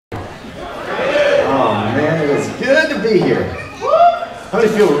to be here? How many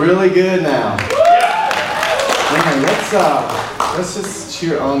feel really good now? Man, let's just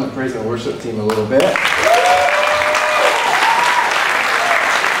cheer on the praise and worship team a little bit.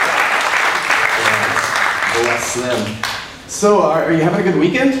 Bless them. So, are you having a good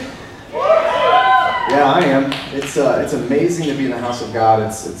weekend? Yeah, I am. It's amazing to be in the house of God.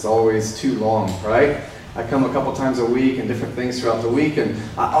 It's always too long, right? I come a couple times a week and different things throughout the week, and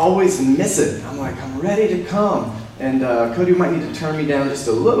I always miss it. I'm like, I'm ready to come. And Cody might need to turn me down just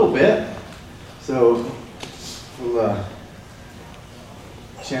a little bit. So, we'll,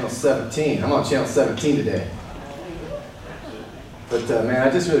 channel 17. I'm on channel 17 today. But man, I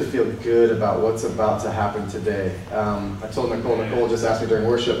just really feel good about what's about to happen today. I told Nicole just asked me during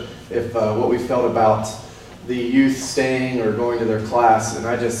worship if what we felt about the youth staying or going to their class, and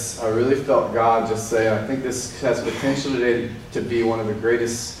I really felt God just say, I think this has potential today to be one of the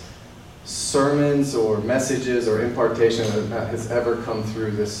greatest sermons or messages or impartation that has ever come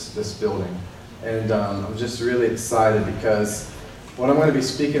through this building. And I'm just really excited because what I'm going to be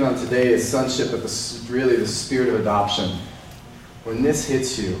speaking on today is sonship, but really the spirit of adoption. When this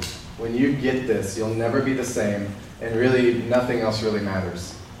hits you, when you get this, you'll never be the same, and really nothing else really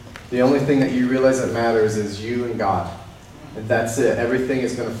matters. The only thing that you realize that matters is you and God. And that's it. Everything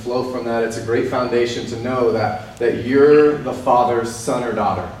is going to flow from that. It's a great foundation to know that you're the Father's son or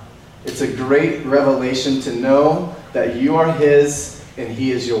daughter. It's a great revelation to know that you are His and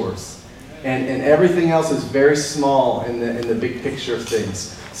He is yours. And everything else is very small in the big picture of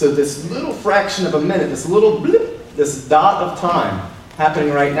things. So this little fraction of a minute, this little blip, this dot of time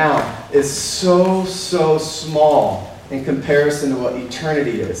happening right now is so small in comparison to what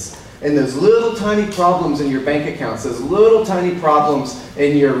eternity is. And those little tiny problems in your bank accounts, those little tiny problems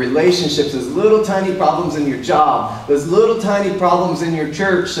in your relationships, those little tiny problems in your job, those little tiny problems in your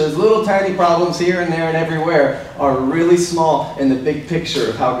church, those little tiny problems here and there and everywhere are really small in the big picture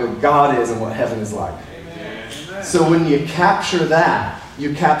of how good God is and what heaven is like. Amen. So when you capture that,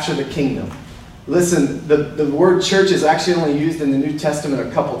 you capture the kingdom. Listen, the word church is actually only used in the New Testament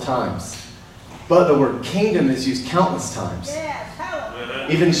a couple times. But the word kingdom is used countless times.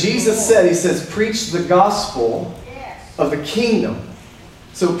 Even Jesus said, He says, preach the gospel of the kingdom.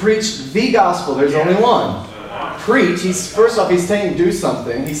 So preach the gospel. There's only one. Preach. First off, He's saying do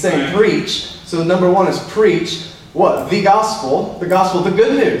something. He's saying preach. So number one is preach. What? The gospel. The gospel, the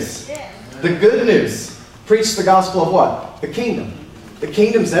good news. The good news. Preach the gospel of what? The kingdom. The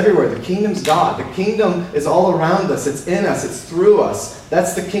kingdom's everywhere. The kingdom's God. The kingdom is all around us. It's in us. It's through us.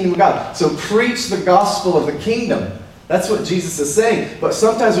 That's the kingdom of God. So preach the gospel of the kingdom. That's what Jesus is saying. But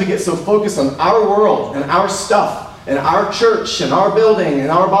sometimes we get so focused on our world and our stuff and our church and our building and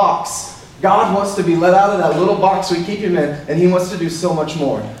our box. God wants to be let out of that little box we keep Him in, and He wants to do so much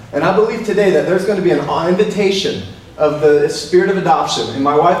more. And I believe today that there's going to be an invitation of the spirit of adoption. And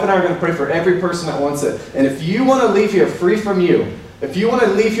my wife and I are going to pray for every person that wants it. And if you want to leave here free from you, if you want to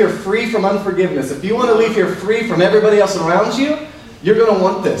leave here free from unforgiveness, if you want to leave here free from everybody else around you, you're going to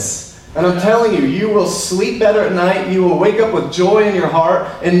want this. And I'm telling you, you will sleep better at night, you will wake up with joy in your heart,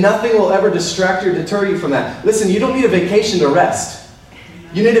 and nothing will ever distract you or deter you from that. Listen, you don't need a vacation to rest.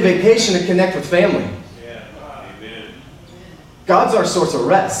 You need a vacation to connect with family. God's our source of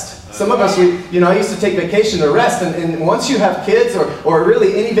rest. Some of us, I used to take vacation to rest, and once you have kids, or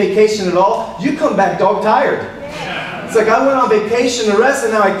really any vacation at all, you come back dog tired. It's like I went on vacation to rest,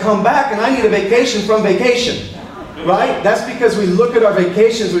 and now I come back, and I need a vacation from vacation. Right? That's because we look at our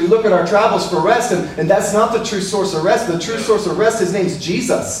vacations, we look at our travels for rest, and that's not the true source of rest. The true source of rest, His name's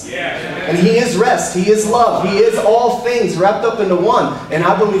Jesus. And He is rest. He is love. He is all things wrapped up into one. And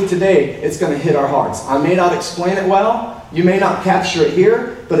I believe today it's going to hit our hearts. I may not explain it well. You may not capture it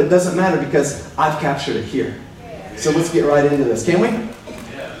here, but it doesn't matter because I've captured it here. So let's get right into this. Can we?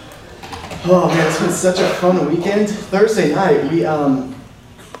 Oh man, it's been such a fun weekend. Thursday night,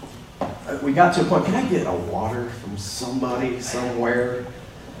 we got to a point, can I get a water from somebody, somewhere?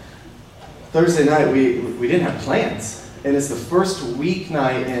 Thursday night, we didn't have plans. And it's the first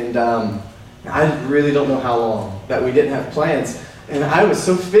weeknight, and I really don't know how long that we didn't have plans. And I was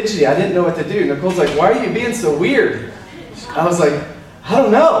so fidgety, I didn't know what to do. Nicole's like, why are you being so weird? I was like, I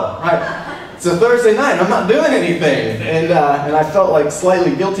don't know. It's a Thursday night, I'm not doing anything. And I felt like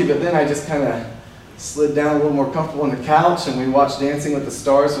slightly guilty, but then I just kind of slid down a little more comfortable on the couch, and we watched Dancing with the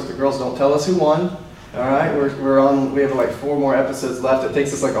Stars with the girls. Don't tell us who won. All right, we have like 4 more episodes left. It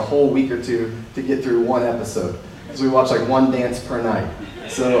takes us like a whole week or two to get through one episode, because we watch like one dance per night.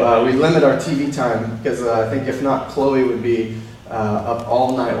 So we limit our TV time, because I think if not, Chloe would be up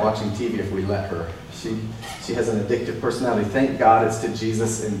all night watching TV if we let her. She has an addictive personality. Thank God it's to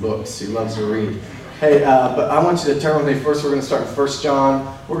Jesus in books. She loves to read. Hey, but I want you to turn with me first. We're going to start in 1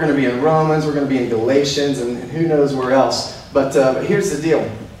 John. We're going to be in Romans. We're going to be in Galatians, and who knows where else. But here's the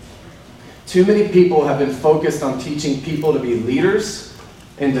deal. Too many people have been focused on teaching people to be leaders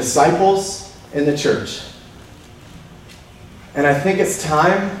and disciples in the church. And I think it's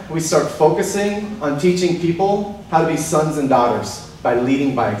time we start focusing on teaching people how to be sons and daughters by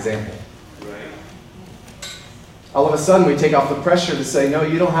leading by example. All of a sudden, we take off the pressure to say, no,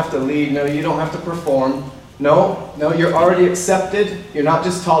 you don't have to lead. No, you don't have to perform. No, you're already accepted. You're not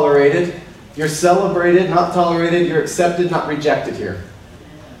just tolerated. You're celebrated, not tolerated. You're accepted, not rejected here.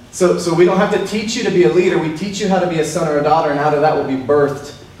 So we don't have to teach you to be a leader. We teach you how to be a son or a daughter, and out of that will be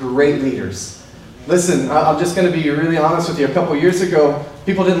birthed great leaders. Listen, I'm just going to be really honest with you. A couple years ago,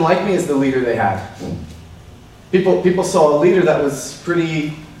 people didn't like me as the leader they had. People saw a leader that was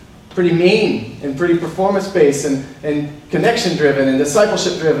pretty mean and pretty performance-based and connection-driven and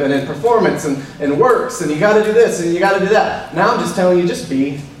discipleship-driven and performance and works, and you got to do this and you got to do that. Now I'm just telling you, just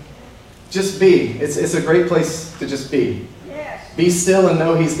be. Just be. It's a great place to just be. Yes. Be still and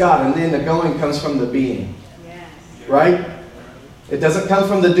know He's God, and then the going comes from the being. Yes. Right? It doesn't come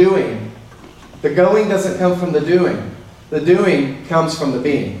from the doing. The going doesn't come from the doing. The doing comes from the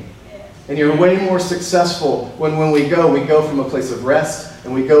being. And you're way more successful when we go from a place of rest,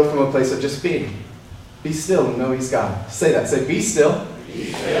 and we go from a place of just being. Be still and know He's God. Say that. Say, be still,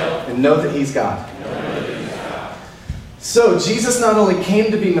 and know that He's God. So Jesus not only came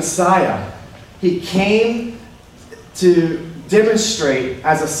to be Messiah, He came to demonstrate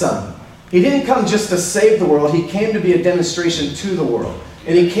as a son. He didn't come just to save the world. He came to be a demonstration to the world.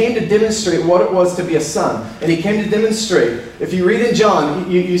 And He came to demonstrate what it was to be a son. And He came to demonstrate, if you read in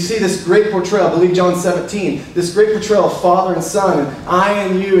John, you see this great portrayal, I believe John 17, this great portrayal of Father and Son, and I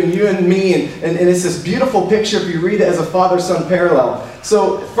and you and me, and it's this beautiful picture if you read it as a father-son parallel.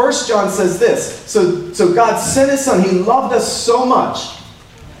 So 1 John says this, so God sent His Son. He loved us so much.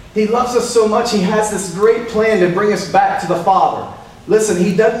 He loves us so much, He has this great plan to bring us back to the Father. Listen,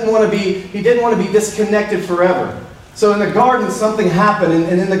 He didn't want to be disconnected forever. So in the garden, something happened.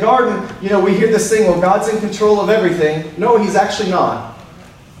 And in the garden, we hear this thing, well, God's in control of everything. No, He's actually not.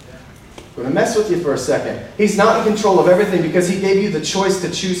 I'm going to mess with you for a second. He's not in control of everything because He gave you the choice to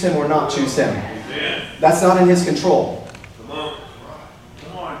choose Him or not choose Him. That's not in His control.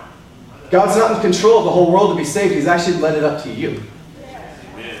 God's not in control of the whole world to be saved. He's actually led it up to you.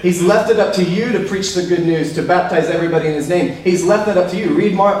 He's left it up to you to preach the good news, to baptize everybody in His name. He's left it up to you.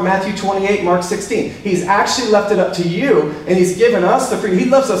 Read Matthew 28, Mark 16. He's actually left it up to you, and He's given us the freedom. He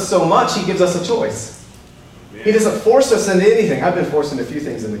loves us so much, He gives us a choice. He doesn't force us into anything. I've been forced into a few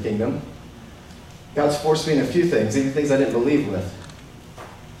things in the kingdom. God's forced me into a few things, even things I didn't believe with.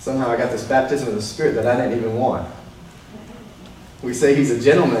 Somehow I got this baptism of the Spirit that I didn't even want. We say He's a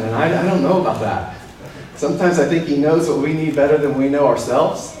gentleman, and I don't know about that. Sometimes I think He knows what we need better than we know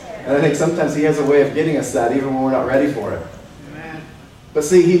ourselves. And I think sometimes He has a way of getting us that even when we're not ready for it. Amen. But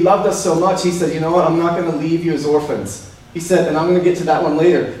see, He loved us so much, He said, you know what, I'm not going to leave you as orphans. He said, and I'm going to get to that one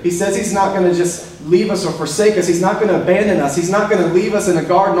later. He says He's not going to just leave us or forsake us. He's not going to abandon us. He's not going to leave us in a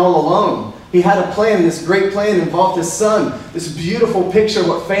garden all alone. He had a plan. This great plan involved His Son. This beautiful picture of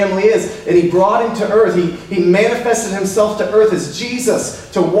what family is. And He brought Him to earth. He manifested Himself to earth as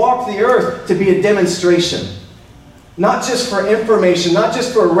Jesus to walk the earth, to be a demonstration. Not just for information, not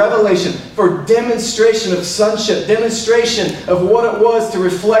just for revelation, for demonstration of sonship, demonstration of what it was to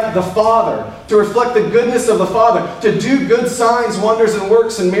reflect the Father, to reflect the goodness of the Father, to do good signs, wonders, and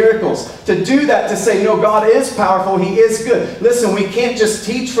works and miracles. To do that, to say, no, God is powerful, He is good. Listen, we can't just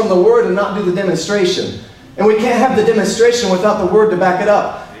teach from the Word and not do the demonstration. And we can't have the demonstration without the Word to back it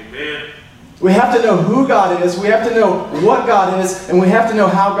up. Amen. We have to know who God is, we have to know what God is, and we have to know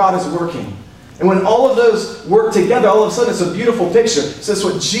how God is working. And when all of those work together, all of a sudden it's a beautiful picture. So that's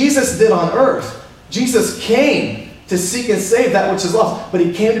what Jesus did on earth. Jesus came to seek and save that which is lost. But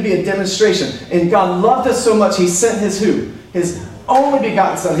He came to be a demonstration. And God loved us so much, He sent His who? His only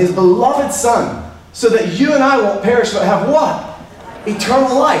begotten Son, His beloved Son. So that you and I won't perish, but have what?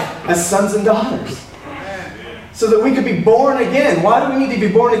 Eternal life as sons and daughters. So that we could be born again. Why do we need to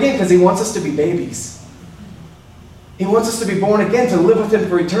be born again? Because He wants us to be babies. He wants us to be born again, to live with Him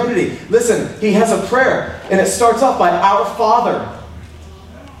for eternity. Listen, He has a prayer, and it starts off by Our Father.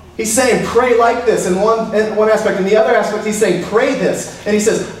 He's saying, pray like this in one aspect. In the other aspect, He's saying, pray this. And He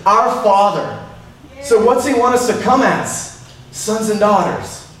says, Our Father. So what's He want us to come as? Sons and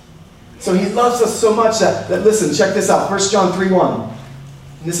daughters. So He loves us so much that listen, check this out. 1 John 3:1.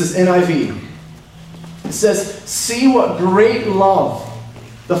 This is NIV. It says, see what great love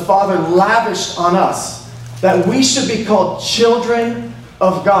the Father lavished on us, that we should be called children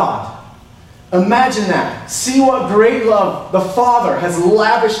of God. Imagine that. See what great love the Father has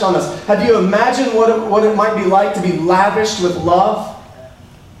lavished on us. Have you imagined what it might be like to be lavished with love?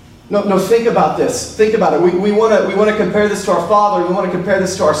 No, think about this. Think about it. We want to compare this to our father. We want to compare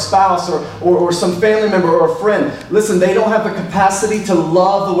this to our spouse or some family member or a friend. Listen, they don't have the capacity to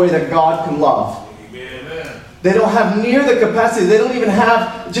love the way that God can love. They don't have near the capacity. They don't even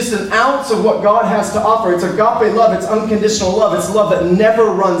have just an ounce of what God has to offer. It's agape love. It's unconditional love. It's love that never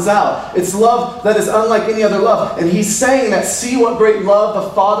runs out. It's love that is unlike any other love. And he's saying that, see what great love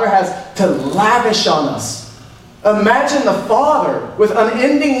the Father has to lavish on us. Imagine the Father with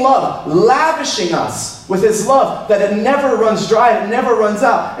unending love lavishing us with his love that it never runs dry, it never runs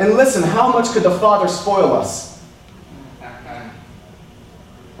out. And listen, how much could the Father spoil us?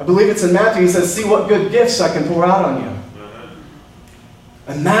 I believe it's in Matthew. He says, see what good gifts I can pour out on you.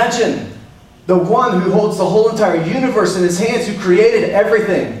 Imagine the one who holds the whole entire universe in his hands, who created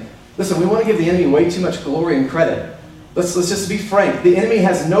everything. Listen, we want to give the enemy way too much glory and credit. Let's just be frank. The enemy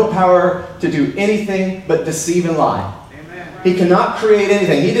has no power to do anything but deceive and lie. Amen. He cannot create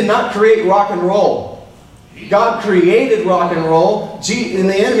anything. He did not create rock and roll. God created rock and roll, and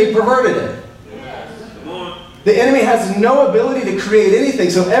the enemy perverted it. The enemy has no ability to create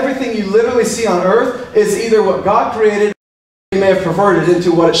anything. So everything you literally see on earth is either what God created or he may have perverted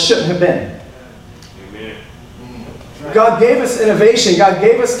into what it shouldn't have been. Amen. God gave us innovation. God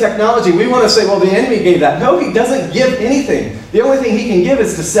gave us technology. We want to say, well, the enemy gave that. No, he doesn't give anything. The only thing he can give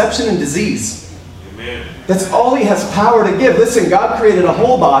is deception and disease. Amen. That's all he has power to give. Listen, God created a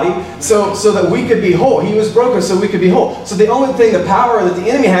whole body so that we could be whole. He was broken so we could be whole. So the only thing, the power that the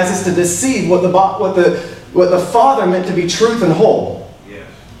enemy has is to deceive what the Father meant to be truth and whole. Yes.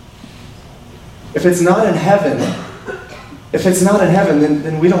 If it's not in heaven,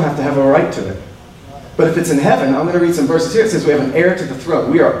 then we don't have to have a right to it. But if it's in heaven, I'm going to read some verses here. It says we have an heir to the throne.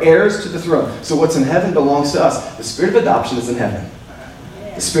 We are heirs to the throne. So what's in heaven belongs to us. The spirit of adoption is in heaven.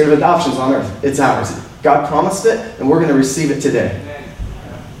 The spirit of adoption is on earth. It's ours. God promised it, and we're going to receive it today.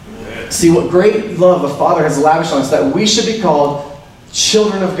 See what great love the Father has lavished on us, that we should be called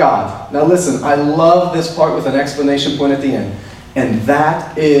children of God. Now listen, I love this part with an exclamation point at the end. And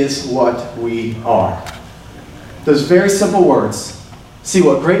that is what we are. Those very simple words. See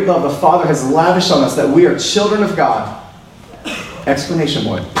what great love the Father has lavished on us, that we are children of God. Exclamation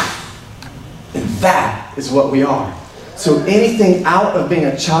point. And that is what we are. So anything out of being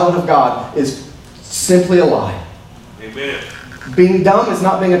a child of God is simply a lie. Amen. Being dumb is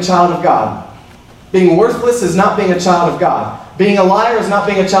not being a child of God. Being worthless is not being a child of God. Being a liar is not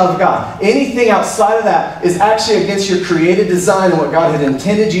being a child of God. Anything outside of that is actually against your created design and what God had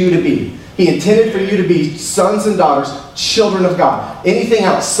intended you to be. He intended for you to be sons and daughters, children of God. Anything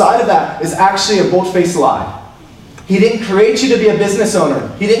outside of that is actually a bold-faced lie. He didn't create you to be a business owner.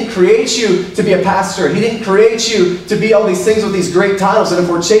 He didn't create you to be a pastor. He didn't create you to be all these things with these great titles. And if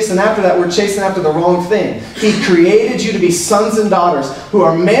we're chasing after that, we're chasing after the wrong thing. He created you to be sons and daughters who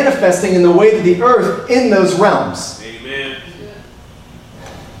are manifesting in the way of the earth in those realms.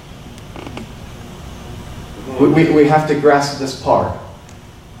 We have to grasp this part.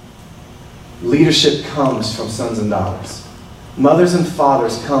 Leadership comes from sons and daughters. Mothers and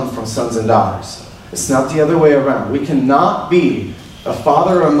fathers come from sons and daughters. It's not the other way around. We cannot be a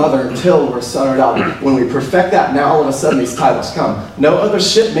father or a mother until we're a son or daughter. When we perfect that, now all of a sudden these titles come. No other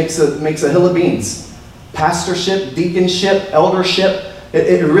ship makes a hill of beans. Pastorship, deaconship, eldership.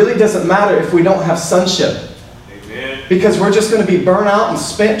 It really doesn't matter if we don't have sonship. Because we're just going to be burnt out and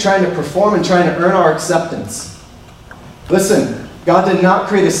spent trying to perform and trying to earn our acceptance. Listen, God did not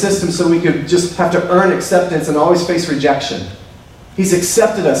create a system so we could just have to earn acceptance and always face rejection. He's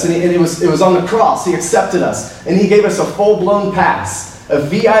accepted us, and it was on the cross. He accepted us, and He gave us a full-blown pass, a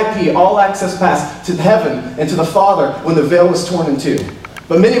VIP, all-access pass to heaven and to the Father when the veil was torn in two.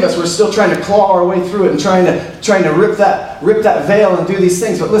 But many of us were still trying to claw our way through it and trying to rip that veil and do these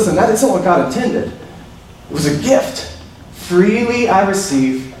things. But listen, that isn't what God intended. It was a gift. Freely I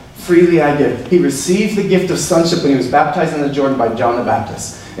receive, freely I give. He received the gift of sonship when He was baptized in the Jordan by John the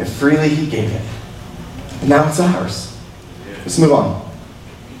Baptist. And freely He gave it. And now it's ours. Let's move on.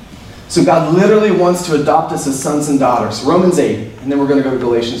 So God literally wants to adopt us as sons and daughters. Romans 8, and then we're going to go to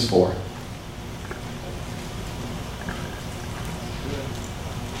Galatians 4.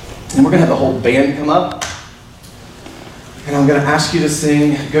 And we're going to have the whole band come up. And I'm going to ask you to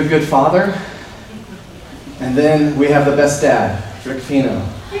sing Good, Good Father. And then we have the best dad, Rick Fino.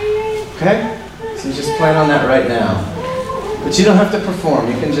 Okay? So you just plan on that right now. But you don't have to perform.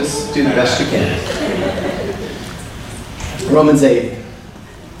 You can just do the best you can. Romans 8.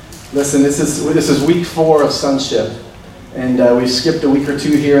 Listen, this is week 4 of sonship. And we skipped a week or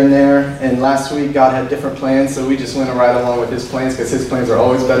two here and there. And last week, God had different plans, so we just went right along with His plans because His plans are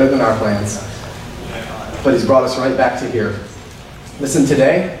always better than our plans. But He's brought us right back to here. Listen,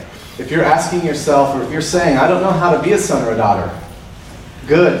 today, if you're asking yourself, or if you're saying, I don't know how to be a son or a daughter,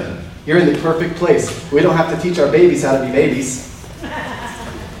 good. You're in the perfect place. We don't have to teach our babies how to be babies.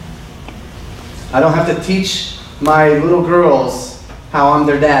 I don't have to teach my little girls how I'm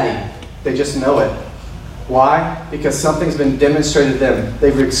their daddy. They just know it. Why? Because something's been demonstrated to them.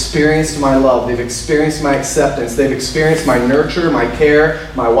 They've experienced my love. They've experienced my acceptance. They've experienced my nurture, my care,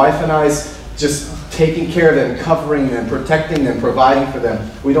 my wife and I's just taking care of them, covering them, protecting them, providing for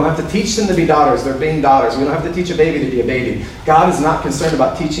them. We don't have to teach them to be daughters. They're being daughters. We don't have to teach a baby to be a baby. God is not concerned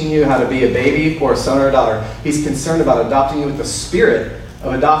about teaching you how to be a baby or a son or a daughter. He's concerned about adopting you with the spirit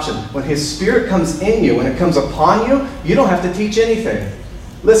of adoption. When His Spirit comes in you, when it comes upon you, you don't have to teach anything.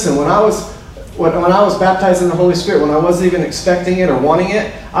 Listen, when I was baptized in the Holy Spirit, when I wasn't even expecting it or wanting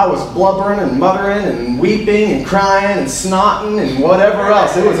it, I was blubbering and muttering and weeping and crying and snotting and whatever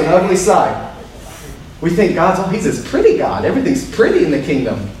else. It was an ugly sight. We think He's this pretty God. Everything's pretty in the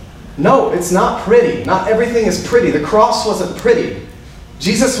kingdom. No, it's not pretty. Not everything is pretty. The cross wasn't pretty.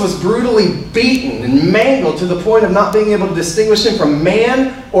 Jesus was brutally beaten and mangled to the point of not being able to distinguish Him from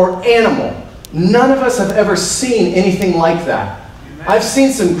man or animal. None of us have ever seen anything like that. I've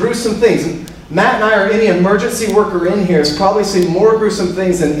seen some gruesome things. Matt and I, or any emergency worker in here, has probably seen more gruesome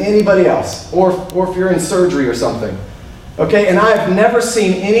things than anybody else, or if you're in surgery or something. Okay, and I've never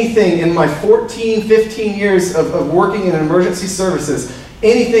seen anything in my 14, 15 years of working in emergency services,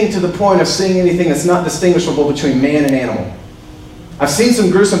 anything to the point of seeing anything that's not distinguishable between man and animal. I've seen some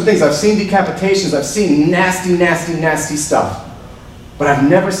gruesome things. I've seen decapitations. I've seen nasty, nasty, nasty stuff. But I've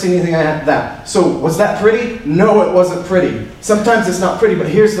never seen anything like that. So was that pretty? No, it wasn't pretty. Sometimes it's not pretty, but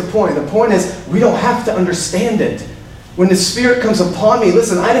here's the point. The point is we don't have to understand it. When the Spirit comes upon me,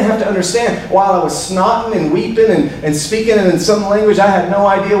 listen, I didn't have to understand while I was snotting and weeping and speaking in some language I had no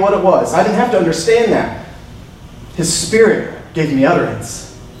idea what it was. I didn't have to understand that. His Spirit gave me utterance.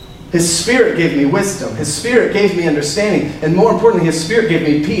 His Spirit gave me wisdom. His Spirit gave me understanding. And more importantly, His Spirit gave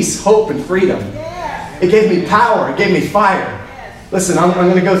me peace, hope, and freedom. It gave me power. It gave me fire. Listen, I'm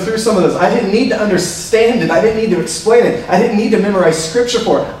going to go through some of those. I didn't need to understand it. I didn't need to explain it. I didn't need to memorize Scripture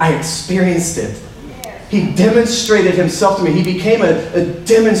for it. I experienced it. He demonstrated Himself to me. He became a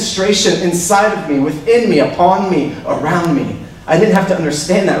demonstration inside of me, within me, upon me, around me. I didn't have to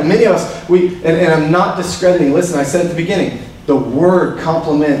understand that. Many of us, and I'm not discrediting. Listen, I said at the beginning, the Word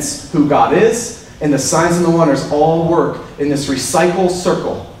complements who God is, and the signs and the wonders all work in this recycle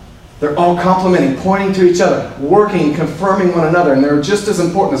circle. They're all complementing, pointing to each other, working, confirming one another, and they're just as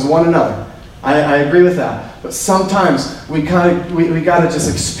important as one another. I agree with that. But sometimes we got to just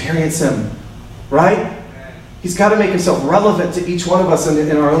experience Him, right? He's got to make Himself relevant to each one of us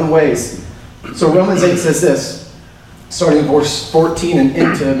in our own ways. So Romans 8 says this, starting in verse 14 and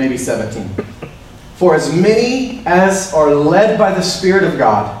into maybe 17. For as many as are led by the Spirit of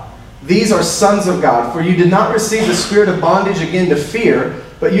God, these are sons of God. For you did not receive the spirit of bondage again to fear,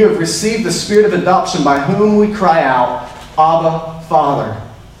 but you have received the Spirit of adoption, by whom we cry out, Abba, Father.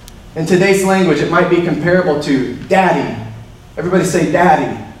 In today's language, it might be comparable to Daddy. Everybody say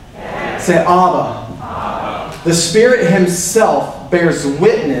Daddy. Daddy. Say Abba. The Spirit Himself bears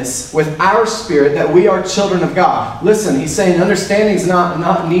witness with our spirit that we are children of God. Listen, He's saying understanding is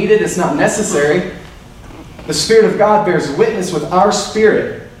not needed, it's not necessary. The Spirit of God bears witness with our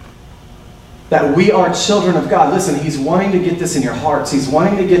spirit that we are children of God. Listen, He's wanting to get this in your hearts. He's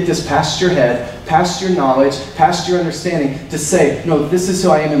wanting to get this past your head, past your knowledge, past your understanding, to say, no, this is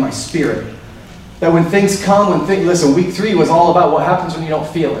who I am in my spirit. That when things come, listen, week 3 was all about what happens when you don't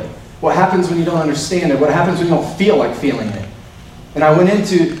feel it. What happens when you don't understand it? What happens when you don't feel like feeling it? And I went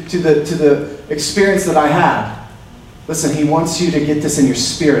into the experience that I had. Listen, He wants you to get this in your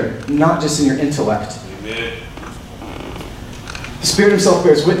spirit, not just in your intellect. Amen. The Spirit Himself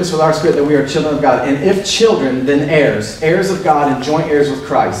bears witness with our spirit that we are children of God. And if children, then heirs. Heirs of God and joint heirs with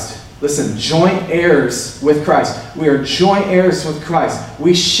Christ. Listen, joint heirs with Christ. We are joint heirs with Christ.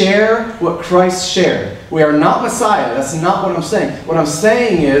 We share what Christ shared. We are not Messiah. That's not what I'm saying. What I'm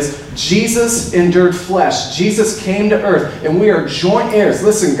saying is Jesus endured flesh. Jesus came to earth, and we are joint heirs.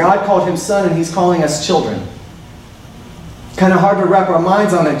 Listen, God called Him Son, and He's calling us children. Kind of hard to wrap our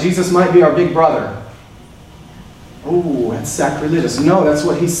minds on that. Jesus might be our big brother. Oh, that's sacrilegious. No, that's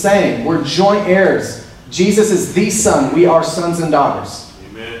what He's saying. We're joint heirs. Jesus is the Son. We are sons and daughters.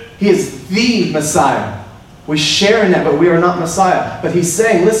 He is the Messiah. We share in that, but we are not Messiah. But He's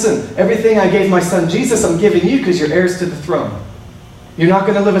saying, listen, everything I gave my Son Jesus, I'm giving you because you're heirs to the throne. You're not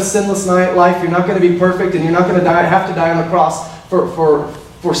going to live a sinless life. You're not going to be perfect, and you're not going to have to die on the cross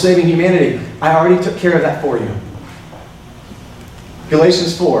for saving humanity. I already took care of that for you.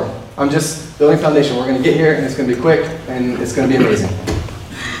 Galatians 4. I'm just building foundation. We're going to get here, and it's going to be quick, and it's going to be amazing.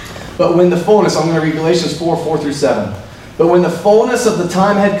 But when the fullness, I'm going to read Galatians 4 through 7. But when the fullness of the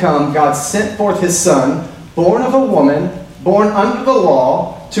time had come, God sent forth His Son, born of a woman, born under the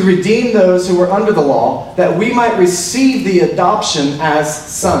law, to redeem those who were under the law, that we might receive the adoption as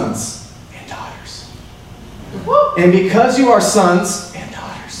sons and daughters. And because you are sons and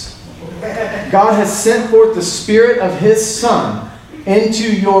daughters, God has sent forth the Spirit of His Son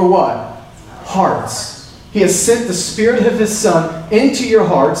into your what? Hearts. He has sent the Spirit of His Son into your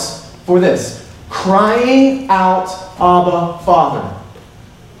hearts for this. Crying out, Abba, Father.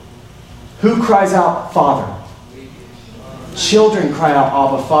 Who cries out, Father? Children cry out,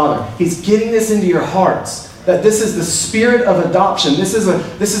 Abba, Father. He's getting this into your hearts. That this is the spirit of adoption. This is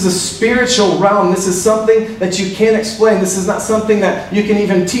a spiritual realm. This is something that you can't explain. This is not something that you can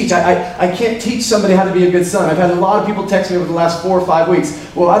even teach. I can't teach somebody how to be a good son. I've had a lot of people text me over the last 4 or 5 weeks.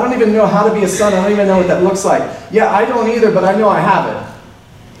 Well, I don't even know how to be a son. I don't even know what that looks like. Yeah, I don't either, but I know I have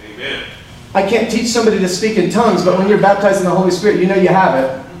it. Amen. I can't teach somebody to speak in tongues, but when you're baptized in the Holy Spirit, you know you have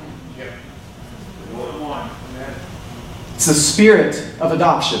it. Yep. It's the spirit of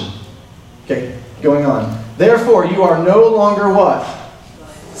adoption. Okay, going on. Therefore, you are no longer what?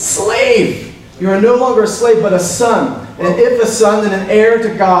 Slave. You are no longer a slave, but a son. And if a son, then an heir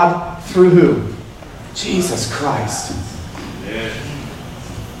to God through who? Jesus Christ. Amen.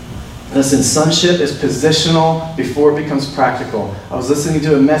 Listen, sonship is positional before it becomes practical. I was listening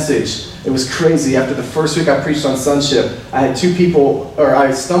to a message. It was crazy. After the first week I preached on sonship, I had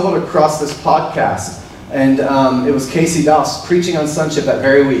I stumbled across this podcast. And it was Casey Doss preaching on sonship that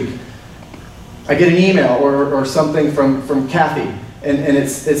very week. I get an email or something from Kathy, and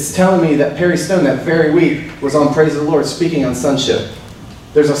it's telling me that Perry Stone that very week was on Praise the Lord speaking on sonship.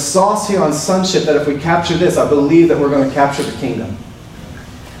 There's a sauce here on sonship that if we capture this, I believe that we're going to capture the kingdom.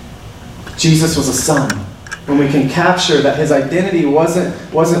 Jesus was a son. When we can capture that His identity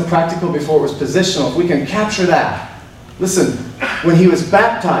wasn't practical before it was positional, if we can capture that. Listen, when He was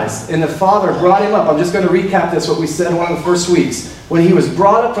baptized and the Father brought Him up, I'm just going to recap this, what we said in one of the first weeks. When He was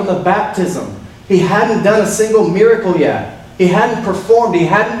brought up from the baptism, He hadn't done a single miracle yet. He hadn't performed. He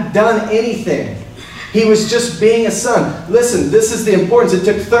hadn't done anything. He was just being a son. Listen, this is the importance. It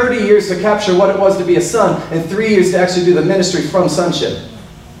took 30 years to capture what it was to be a son and 3 years to actually do the ministry from sonship.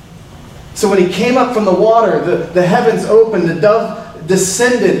 So when He came up from the water, the heavens opened, the dove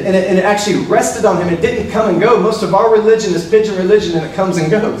descended, and it actually rested on Him. It didn't come and go. Most of our religion is pigeon religion, and it comes and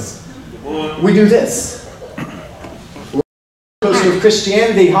goes. We do this. Coaster of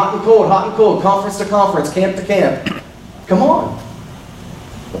Christianity, hot and cold, conference to conference, camp to camp. Come on.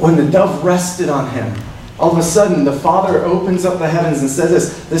 When the dove rested on Him, all of a sudden the Father opens up the heavens and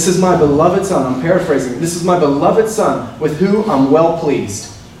says this is my beloved Son. I'm paraphrasing. This is my beloved Son with whom I'm well pleased.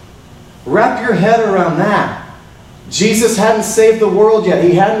 Wrap your head around that. Jesus hadn't saved the world yet.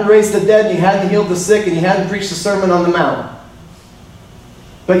 He hadn't raised the dead, and He hadn't healed the sick, and He hadn't preached the Sermon on the Mount.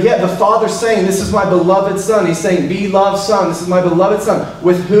 But yet the Father's saying, this is my beloved Son. He's saying, beloved Son, this is my beloved Son,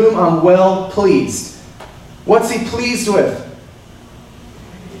 with whom I'm well pleased. What's He pleased with?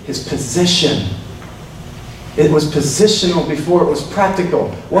 His position. It was positional before it was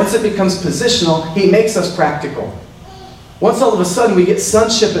practical. Once it becomes positional, He makes us practical. Once all of a sudden we get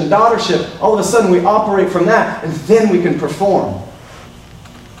sonship and daughtership, all of a sudden we operate from that, and then we can perform.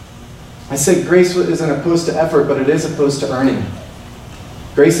 I say grace isn't opposed to effort, but it is opposed to earning.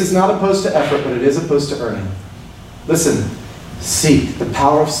 Grace is not opposed to effort, but it is opposed to earning. Listen, seek. The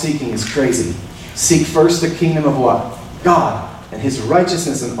power of seeking is crazy. Seek first the kingdom of what? God and His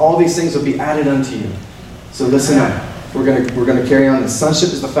righteousness, and all these things will be added unto you. So listen up. We're going to carry on. The sonship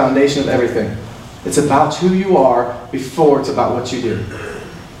is the foundation of everything. It's about who you are before it's about what you do.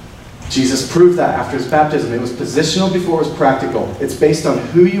 Jesus proved that after His baptism. It was positional before it was practical. It's based on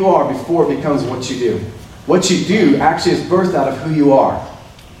who you are before it becomes what you do. What you do actually is birthed out of who you are.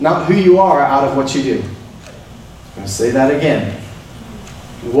 Not who you are out of what you do. I'm going to say that again.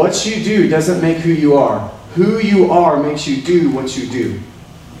 What you do doesn't make who you are. Who you are makes you do what you do.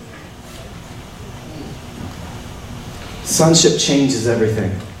 Sonship changes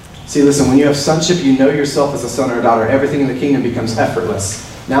everything. See, listen, when you have sonship, you know yourself as a son or a daughter. Everything in the kingdom becomes effortless.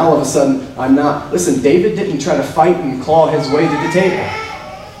 Now all of a sudden, I'm not... Listen, David didn't try to fight and claw his way to the table.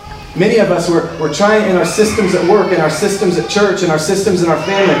 Many of us, we're trying in our systems at work, in our systems at church, in our systems in our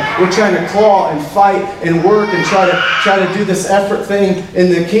family, we're trying to claw and fight and work and try to do this effort thing in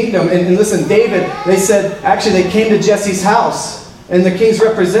the kingdom. And listen, David, they said, actually they came to Jesse's house. And the king's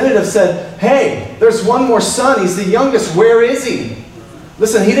representative said, hey, there's one more son. He's the youngest. Where is he?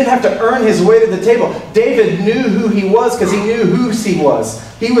 Listen, he didn't have to earn his way to the table. David knew who he was because he knew whose he was.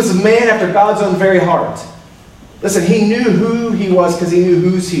 He was a man after God's own very heart. Listen, he knew who he was because he knew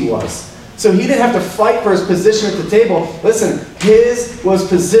whose he was. So he didn't have to fight for his position at the table. Listen, his was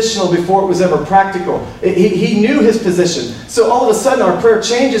positional before it was ever practical. He knew his position. So all of a sudden our prayer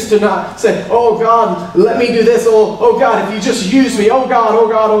changes to not say, oh God, let me do this. Oh God, if you just use me. Oh God, oh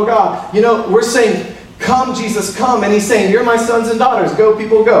God, oh God. You know, we're saying, come Jesus, come. And he's saying, you're my sons and daughters. Go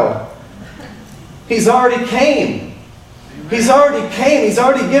people, go. He's already came. He's already came. He's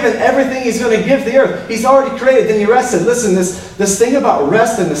already given everything he's going to give the earth. He's already created. Then he rested. Listen, this thing about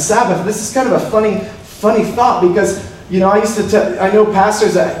rest and the Sabbath, this is kind of a funny thought because, you know, I know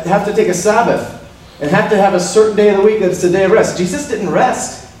pastors that have to take a Sabbath and have to have a certain day of the week that it's a day of rest. Jesus didn't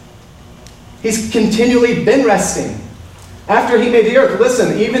rest. He's continually been resting. After he made the earth,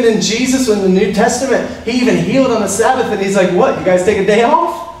 listen, even in Jesus in the New Testament, he even healed on the Sabbath and he's like, what, you guys take a day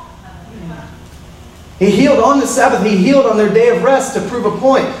off? He healed on the Sabbath. He healed on their day of rest to prove a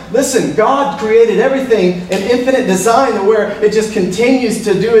point. Listen, God created everything in infinite design to where it just continues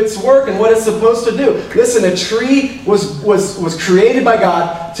to do its work and what it's supposed to do. Listen, a tree was created by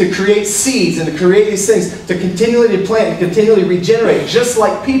God to create seeds and to create these things, to continually plant and continually regenerate, just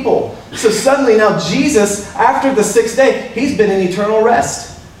like people. So suddenly now Jesus, after the sixth day, he's been in eternal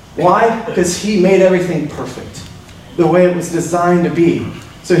rest. Why? Because he made everything perfect, the way it was designed to be.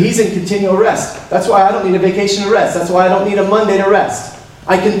 So he's in continual rest. That's why I don't need a vacation to rest. That's why I don't need a Monday to rest.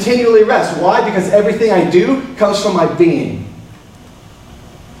 I continually rest. Why? Because everything I do comes from my being.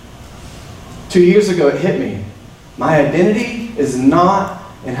 2 years ago it hit me. My identity is not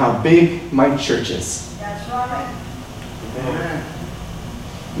in how big my church is. That's right. Amen.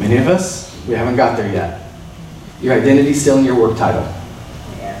 Many of us, we haven't got there yet. Your identity is still in your work title.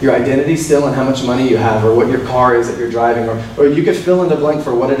 Your identity is still in how much money you have or what your car is that you're driving, or you could fill in the blank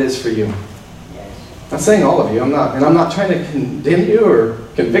for what it is for you. I'm not saying all of you. I'm not trying to condemn you or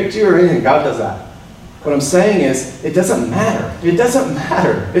convict you or anything. God does that. What I'm saying is, it doesn't matter. It doesn't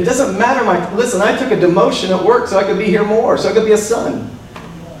matter. It doesn't matter. Listen, I took a demotion at work so I could be here more, so I could be a son.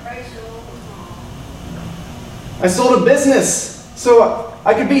 I sold a business so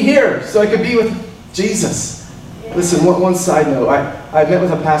I could be here, so I could be with Jesus. Listen, one side note. I met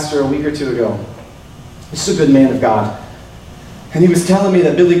with a pastor a week or two ago. He's a good man of God. And he was telling me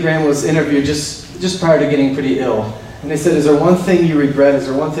that Billy Graham was interviewed just prior to getting pretty ill. And they said, is there one thing you regret? Is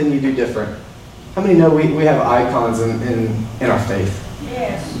there one thing you do different? How many know we have icons in our faith?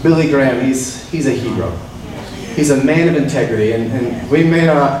 Yes. Billy Graham, he's a hero. He's a man of integrity. And we may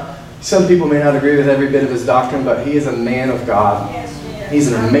not, some people may not agree with every bit of his doctrine, but he is a man of God. Yes. He's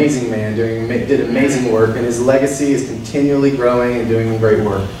an amazing man, did amazing work, and his legacy is continually growing and doing great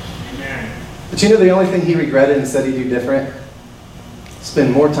work. Amen. But you know the only thing he regretted and said he'd do different?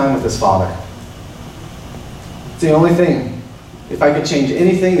 Spend more time with his father. It's the only thing. If I could change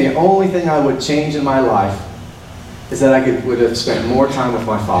anything, the only thing I would change in my life is that I would have spent more time with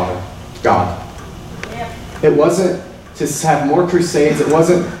my father, God. Yep. It wasn't to have more crusades. It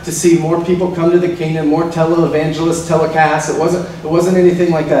wasn't to see more people come to the kingdom, more televangelists, telecasts. It wasn't anything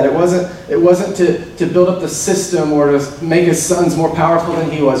like that. It wasn't to build up the system or to make his sons more powerful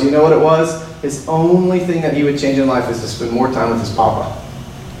than he was. You know what it was? His only thing that he would change in life is to spend more time with his papa.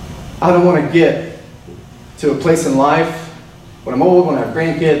 I don't want to get to a place in life when I'm old, when I have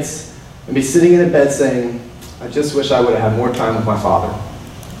grandkids, and be sitting in a bed saying, I just wish I would have had more time with my father.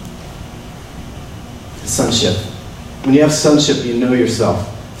 Sonship. When you have sonship, you know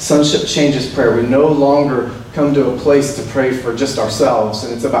yourself. Sonship changes prayer. We no longer come to a place to pray for just ourselves,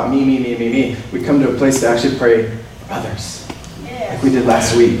 and it's about me, me, me, me, me. We come to a place to actually pray for others, like we did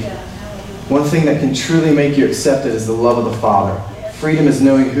last week. One thing that can truly make you accepted is the love of the Father. Freedom is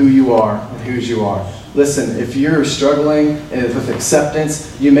knowing who you are and whose you are. Listen, if you're struggling with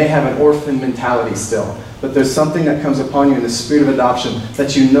acceptance, you may have an orphan mentality still, but there's something that comes upon you in the spirit of adoption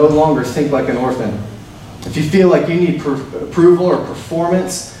that you no longer think like an orphan. If you feel like you need approval or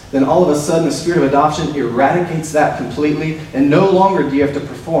performance, then all of a sudden the spirit of adoption eradicates that completely, and no longer do you have to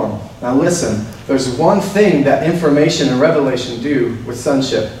perform. Now listen, there's one thing that information and revelation do with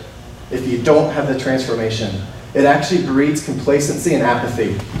sonship. If you don't have the transformation, it actually breeds complacency and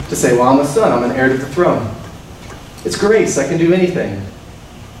apathy to say, well, I'm a son, I'm an heir to the throne. It's grace, I can do anything.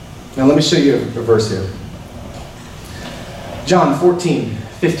 Now let me show you a verse here. John 14,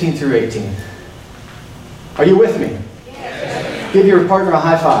 15 through 18. Are you with me? Yes. Give your partner a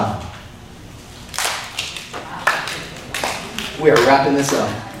high five. We are wrapping this up.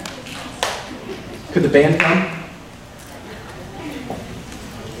 Could the band come?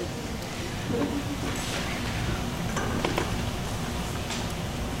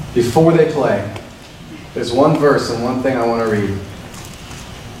 before they play, there's one verse and one thing I want to read.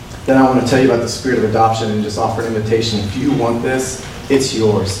 Then I want to tell you about the spirit of adoption and just offer an invitation. If you want this, it's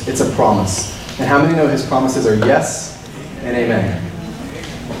yours. It's a promise. And how many know his promises are yes and amen?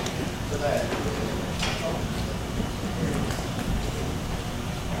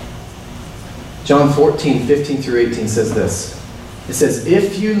 John 14, 15 through 18 says this. It says,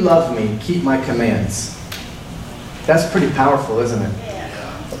 if you love me, keep my commands. That's pretty powerful, isn't it?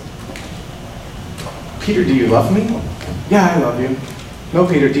 Peter, do you love me? Yeah, I love you. No,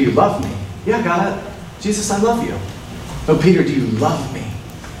 Peter, do you love me? Yeah, God. Jesus, I love you. No, Peter, do you love me?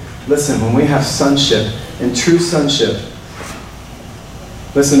 Listen, when we have sonship and true sonship,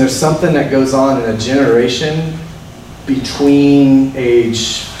 listen, there's something that goes on in a generation between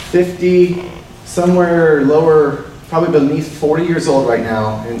age 50, somewhere lower, probably beneath 40 years old right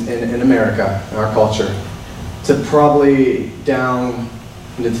now in America, in our culture, to probably down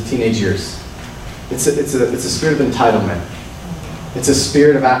into the teenage years. It's a spirit of entitlement. It's a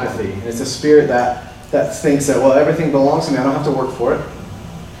spirit of apathy. And it's a spirit that thinks that, well, everything belongs to me. I don't have to work for it.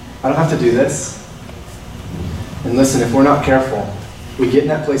 I don't have to do this. And listen, if we're not careful, we get in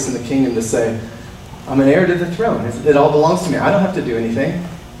that place in the kingdom to say, I'm an heir to the throne. It all belongs to me. I don't have to do anything.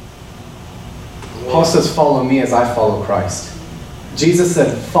 Paul says, follow me as I follow Christ. Jesus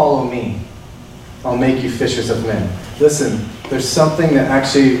said, follow me. I'll make you fishers of men. Listen, there's something that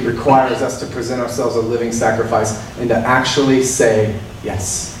actually requires us to present ourselves a living sacrifice and to actually say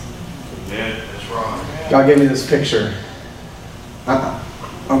yes. Yeah, that's right. God gave me this picture.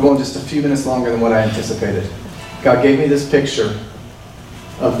 I'm going just a few minutes longer than what I anticipated. God gave me this picture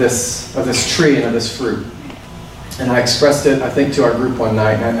of this tree and of this fruit. And I expressed it, I think, to our group one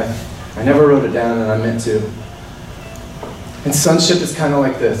night. And I never wrote it down, and I meant to. And sonship is kind of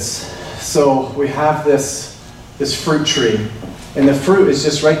like this. So we have this fruit tree, and the fruit is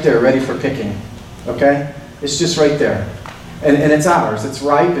just right there, ready for picking. Okay? It's just right there. And it's ours. It's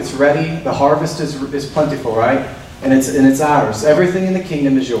ripe, it's ready. The harvest is plentiful, right? And it's ours. Everything in the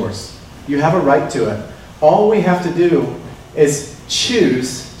kingdom is yours. You have a right to it. All we have to do is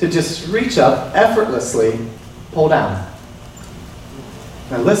choose to just reach up, effortlessly pull down.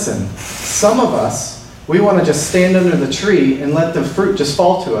 Now listen, some of us, we want to just stand under the tree and let the fruit just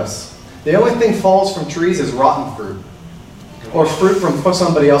fall to us. The only thing falls from trees is rotten fruit, or fruit from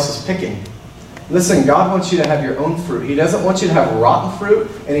somebody else's picking. Listen, God wants you to have your own fruit. He doesn't want you to have rotten fruit,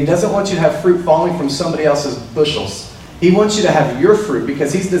 and He doesn't want you to have fruit falling from somebody else's bushels. He wants you to have your fruit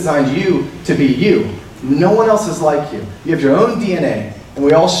because He's designed you to be you. No one else is like you. You have your own DNA, and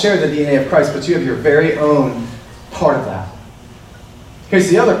we all share the DNA of Christ, but you have your very own part of that. Here's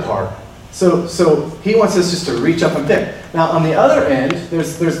the other part. So He wants us just to reach up and pick. Now, on the other end,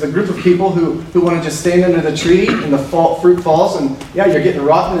 there's the group of people who want to just stand under the tree and the fruit falls, and yeah, you're getting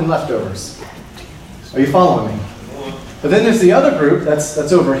rotten and leftovers. Are you following me? But then there's the other group that's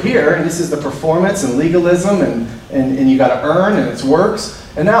over here, and this is the performance and legalism, and you got to earn, and it's works.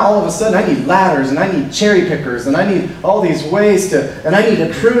 And now all of a sudden I need ladders, and I need cherry pickers, and I need all these ways to, and I need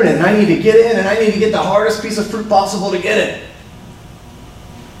to prune it, and I need to get in, and I need to get the hardest piece of fruit possible to get it.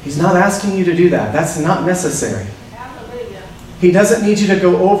 He's not asking you to do that. That's not necessary. He doesn't need you to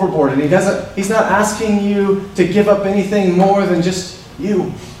go overboard, and He's not asking you to give up anything more than just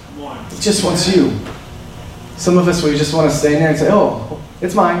you. He just wants you. Some of us, we just want to stand there and say, oh,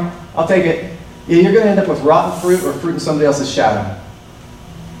 it's mine. I'll take it. Yeah, you're going to end up with rotten fruit or fruit in somebody else's shadow.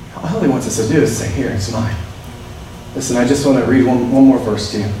 All He wants us to do is say, here, it's mine. Listen, I just want to read one more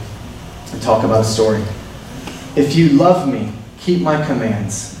verse to you and talk about a story. If you love me, keep my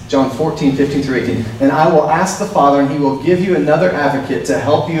commands. John 14, 15 through 18. And I will ask the Father, and He will give you another advocate to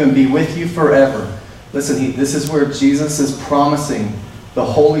help you and be with you forever. Listen, this is where Jesus is promising the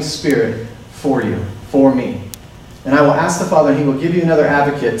Holy Spirit for you, for me. And I will ask the Father, and He will give you another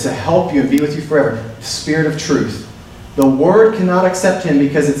advocate to help you and be with you forever. The Spirit of truth. The world cannot accept Him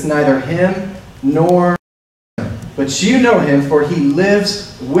because it's neither Him nor Him. But you know Him, for He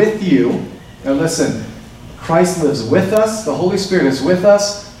lives with you. Now listen, Christ lives with us. The Holy Spirit is with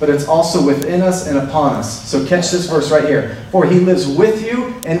us, but it's also within us and upon us. So catch this verse right here. For He lives with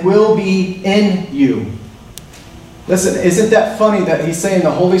you and will be in you. Listen, isn't that funny that He's saying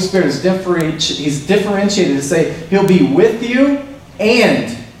the Holy Spirit is He's differentiated to say He'll be with you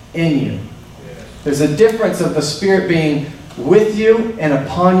and in you. There's a difference of the Spirit being with you and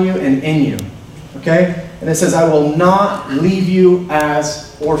upon you and in you. Okay? And it says, I will not leave you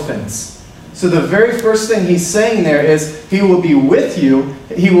as orphans. So the very first thing He's saying there is He will be with you,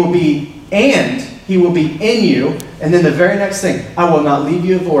 He will be in you, and then the very next thing, I will not leave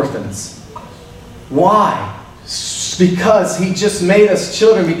you as orphans. Why? because He just made us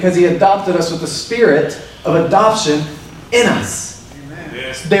children, because He adopted us with the spirit of adoption in us.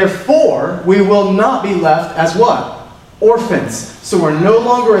 Yes. Therefore, we will not be left as what? Orphans. So we're no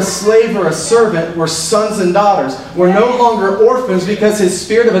longer a slave or a servant. We're sons and daughters. We're no longer orphans because His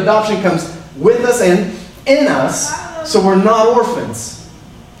spirit of adoption comes with us and in us. So we're not orphans.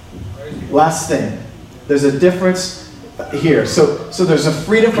 Last thing. There's a difference here. So there's a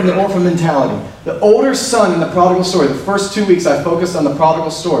freedom from the orphan mentality. The older son in the prodigal story, the first 2 weeks I focused on the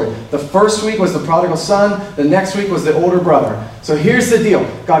prodigal story. The first week was the prodigal son. The next week was the older brother. So here's the deal.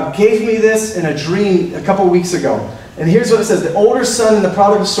 God gave me this in a dream a couple weeks ago. And here's what it says. The older son in the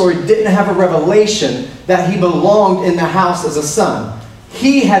prodigal story didn't have a revelation that he belonged in the house as a son.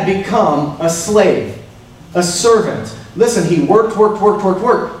 He had become a slave, a servant. Listen, he worked,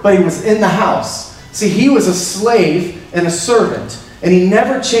 but he was in the house. See, he was a slave and a servant, and he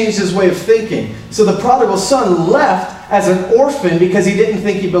never changed his way of thinking. So the prodigal son left as an orphan because he didn't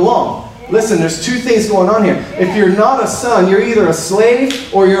think he belonged. Listen, there's two things going on here. If you're not a son, you're either a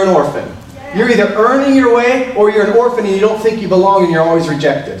slave or you're an orphan. You're either earning your way or you're an orphan and you don't think you belong and you're always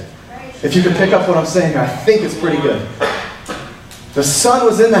rejected. If you can pick up what I'm saying here, I think it's pretty good. The son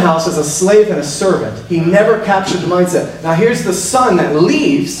was in the house as a slave and a servant. He never captured the mindset. Now here's the son that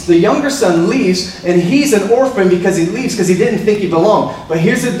leaves. The younger son leaves, and he's an orphan because he leaves because he didn't think he belonged. But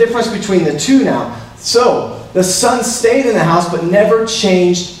here's the difference between the two now. So, the son stayed in the house but never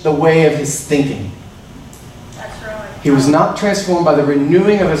changed the way of his thinking. That's right. He was not transformed by the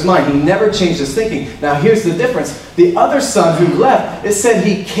renewing of his mind. He never changed his thinking. Now here's the difference. The other son who left, it said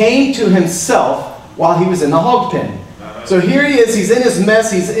he came to himself while he was in the hog pen. So here he is, he's in his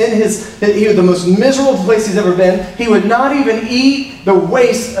mess, he's in the most miserable place he's ever been. He would not even eat the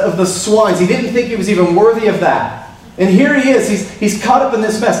waste of the swines. He didn't think he was even worthy of that. And here he is, he's caught up in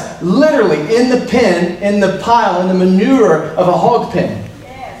this mess. Literally in the pen, in the pile, in the manure of a hog pen.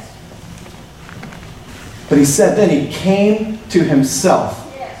 Yes. But he said then he came to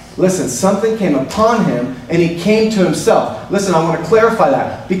himself. Yes. Listen, something came upon him and he came to himself. Listen, I want to clarify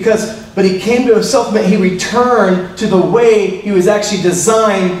that. But he came to himself, meant he returned to the way he was actually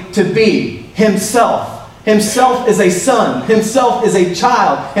designed to be. Himself. Himself is a son. Himself is a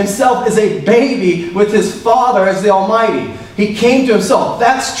child. Himself is a baby with his Father as the Almighty. He came to himself.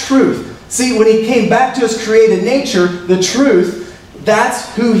 That's truth. See, when he came back to his created nature, the truth,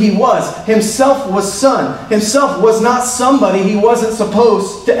 that's who he was. Himself was son. Himself was not somebody he wasn't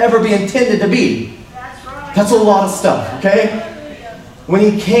supposed to ever be intended to be. That's right. That's a lot of stuff, okay? When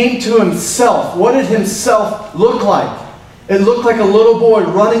he came to himself, what did himself look like? It looked like a little boy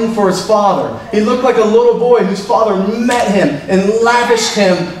running for his father. He looked like a little boy whose father met him and lavished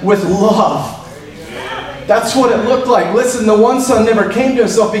him with love. That's what it looked like. Listen, the one son never came to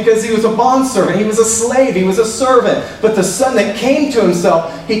himself because he was a bondservant. He was a slave. He was a servant. But the son that came to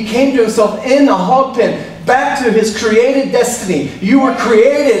himself, he came to himself in the hog pen, back to his created destiny. You were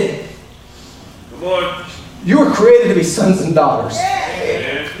created. Come on. You were created to be sons and daughters.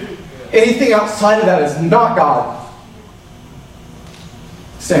 Anything outside of that is not God.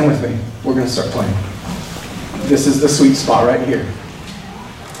 Stand with me. We're going to start playing. This is the sweet spot right here.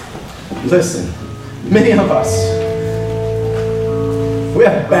 Listen, many of us, we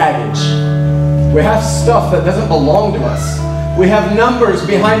have baggage. We have stuff that doesn't belong to us. We have numbers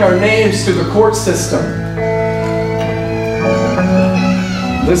behind our names through the court system.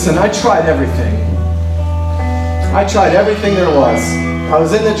 Listen, I tried everything. I tried everything there was. I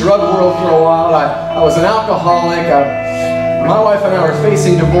was in the drug world for a while. I was an alcoholic. My wife and I were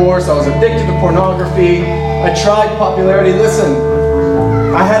facing divorce. I was addicted to pornography. I tried popularity. Listen,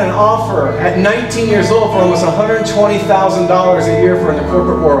 I had an offer at 19 years old for almost $120,000 a year for in the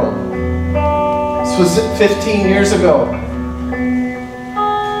corporate world. This was 15 years ago.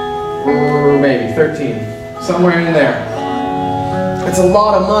 Or maybe 13. Somewhere in there. It's a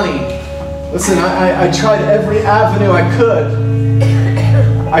lot of money. Listen, I tried every avenue I could.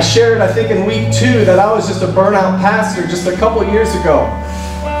 I shared, I think in week 2, that I was just a burnout pastor just a couple years ago.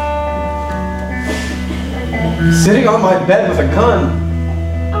 Sitting on my bed with a gun.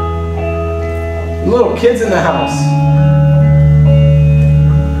 Little kids in the house.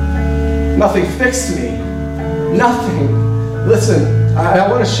 Nothing fixed me. Nothing. Listen, I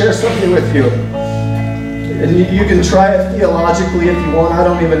want to share something with you. And you can try it theologically if you want. I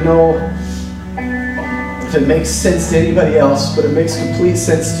don't even know if it makes sense to anybody else, but it makes complete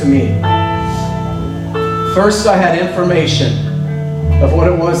sense to me. First, I had information of what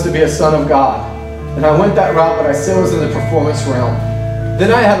it was to be a son of God. And I went that route, but I still was in the performance realm.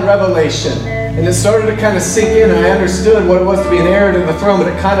 Then I had revelation. And it started to kind of sink in, and I understood what it was to be an heir to the throne, but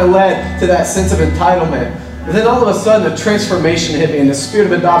it kind of led to that sense of entitlement. And then all of a sudden, a transformation hit me, and the spirit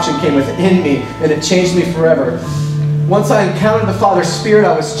of adoption came within me, and it changed me forever. Once I encountered the Father's Spirit,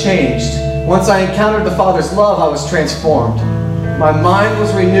 I was changed. Once I encountered the Father's love, I was transformed. My mind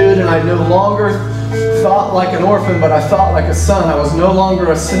was renewed, and I no longer thought like an orphan, but I thought like a son. I was no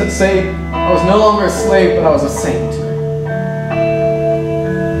longer a slave, but I was a saint.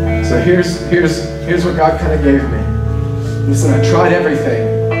 So here's what God kind of gave me. Listen, I tried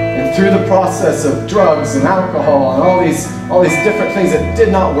everything. And through the process of drugs and alcohol and all these different things that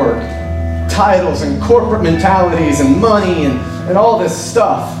did not work, titles and corporate mentalities and money and all this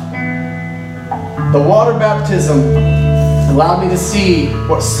stuff, the water baptism allowed me to see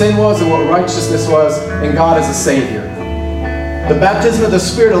what sin was and what righteousness was and God as a Savior. The baptism of the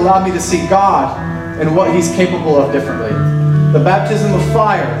Spirit allowed me to see God and what He's capable of differently. The baptism of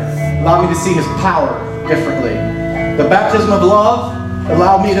fire allowed me to see His power differently. The baptism of love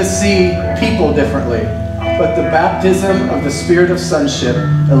allowed me to see people differently. But the baptism of the Spirit of sonship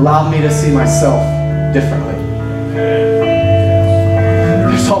allowed me to see myself differently.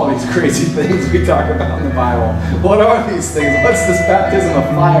 There's all these crazy things we talk about in the Bible. What are these things? What's this baptism of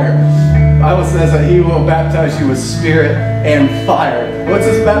fire? The Bible says that He will baptize you with Spirit and fire. What's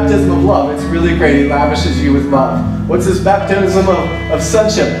this baptism of love? It's really great. He lavishes you with love. What's this baptism of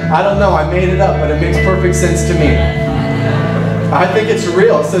sonship? I don't know. I made it up, but it makes perfect sense to me. I think it's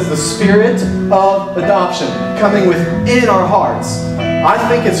real. It says the Spirit of adoption coming within our hearts. I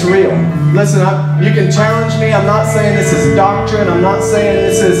think it's real. Listen, you can challenge me. I'm not saying this is doctrine. I'm not saying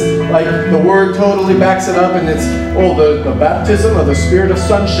this is like the Word totally backs it up and it's, the baptism of the Spirit of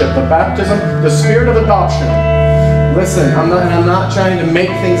sonship, the Spirit of adoption. Listen, I'm not trying to make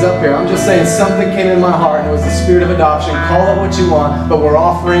things up here. I'm just saying something came in my heart and it was the Spirit of adoption. Call it what you want, but we're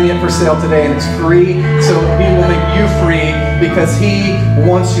offering it for sale today and it's free, so He will make you free because He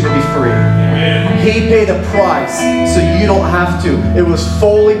wants you to be free. He paid a price so you don't have to. It was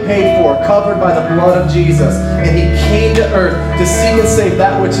fully paid for, covered by the blood of Jesus. And He came to earth to seek and save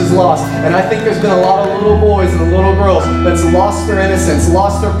that which is lost. And I think there's been a lot of little boys and little girls that's lost their innocence,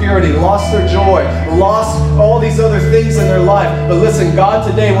 lost their purity, lost their joy, lost all these other things in their life. But listen, God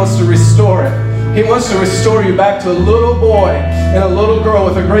today wants to restore it. He wants to restore you back to a little boy and a little girl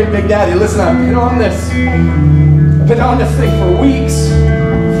with a great big daddy. Listen, I've been on this. I've been on this thing for weeks.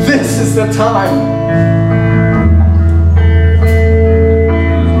 This is the time.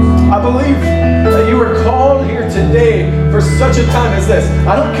 I believe that you were called here today for such a time as this.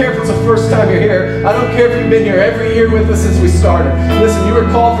 I don't care if it's the first time you're here. I don't care if you've been here every year with us since we started. Listen, you were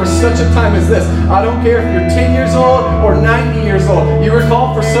called for such a time as this. I don't care if you're 10 years old or 90 years old. You were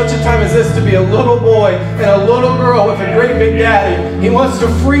called for such a time as this to be a little boy and a little girl with a great big daddy. He wants to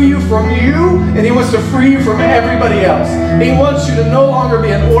free you from you, and He wants to free you from everybody else. He wants you to no longer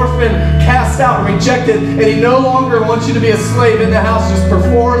be an orphan, cast out, and rejected, and He no longer wants you to be a slave in the house just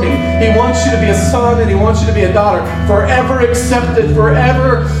performing. He wants you to be a son, and He wants you to be a daughter, forever accepted,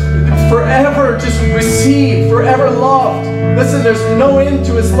 forever just received, forever loved. Listen, there's no end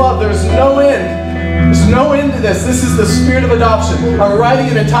to His love. There's no end. There's no end to this. This is the Spirit of adoption. I'm writing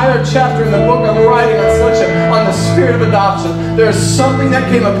an entire chapter in the book I'm writing on sonship on the Spirit of adoption. There's something that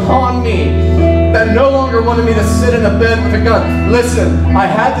came upon me that no longer wanted me to sit in a bed with a gun. Listen, I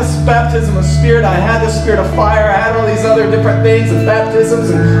had this baptism of Spirit. I had the Spirit of fire. I had all these other different things and baptisms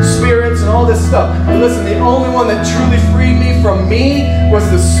and spirits and all this stuff. But listen, the only one that truly freed me from me was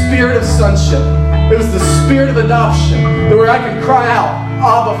the Spirit of sonship. It was the Spirit of adoption, where I could cry out,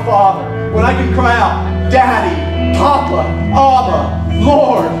 Abba, Father. When I could cry out, Daddy, Papa, Abba,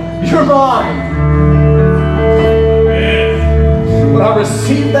 Lord, you're mine. When I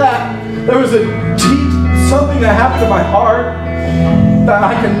received that, there was a deep something that happened to my heart that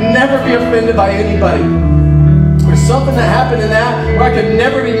I could never be offended by anybody. There's something that happened in that where I could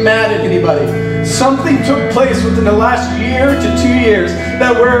never be mad at anybody. Something took place within the last year to 2 years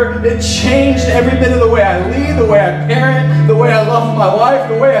that where it changed every bit of the way I lead, the way I parent, the way I love my wife,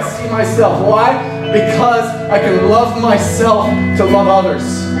 the way I see myself. Why? Because I can love myself to love others.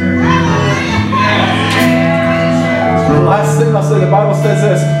 The last thing I'll say, the Bible says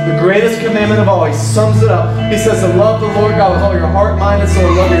this, the greatest commandment of all, He sums it up. He says to love the Lord God with all your heart, mind, and soul,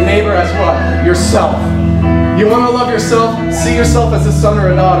 and love your neighbor as what? Yourself. You want to love yourself? See yourself as a son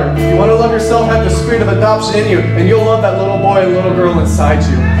or a daughter. You want to love yourself? Have the Spirit of adoption in you, and you'll love that little boy and little girl inside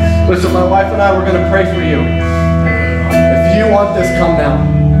you. Listen, my wife and I, we're going to pray for you. If you want this, come now.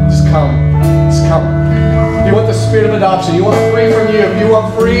 Just come. Just come. You want the spirit of adoption. You want free from you. If you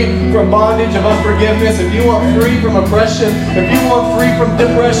want free from bondage of unforgiveness, if you want free from oppression, if you want free from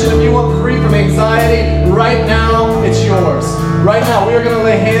depression, if you want free from anxiety, right now, it's yours. Right now, we are going to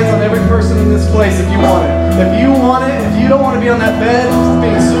lay hands on every person in this place if you want it. If you want it, if you don't want to be on that bed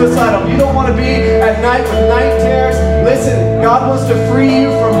being suicidal, if you don't want to be at night with night terrors, listen, God wants to free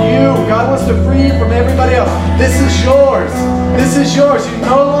you from you. God wants to free you from everybody else. This is yours. This is yours. You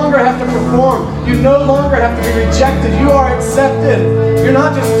no longer have to perform. You no longer have to be rejected. You are accepted. You're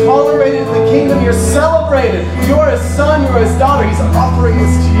not just tolerated in the kingdom, you're celebrated. You are his son, you are his daughter. He's offering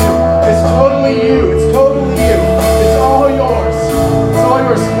this to you. It's totally you. It's totally you. It's all yours. It's all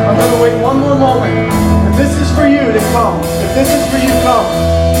yours. I'm going to wait one more moment. If this is for you, to come. If this is for you, come.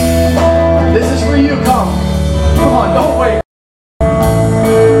 If this is for you, come. Come on, don't wait.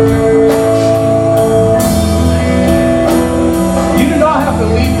 You do not have to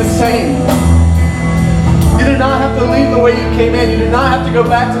leave the same. You do not have to leave the way you came in. You do not have to go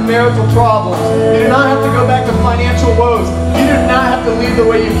back to marital problems. You do not have to go back to financial woes. You do not have to leave the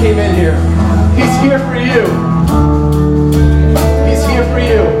way you came in here. He's here for you. He's here for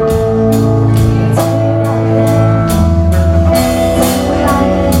you.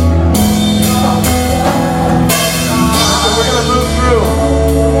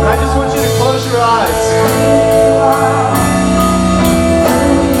 I just want you to close your eyes.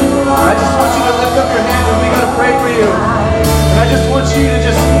 I just want you to lift up your hands and we're going to pray for you. And I just want you to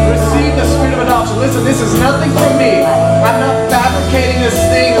just receive the spirit of adoption. Listen, this is nothing from me. I'm not fabricating this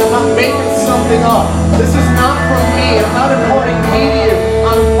thing. I'm not making something up.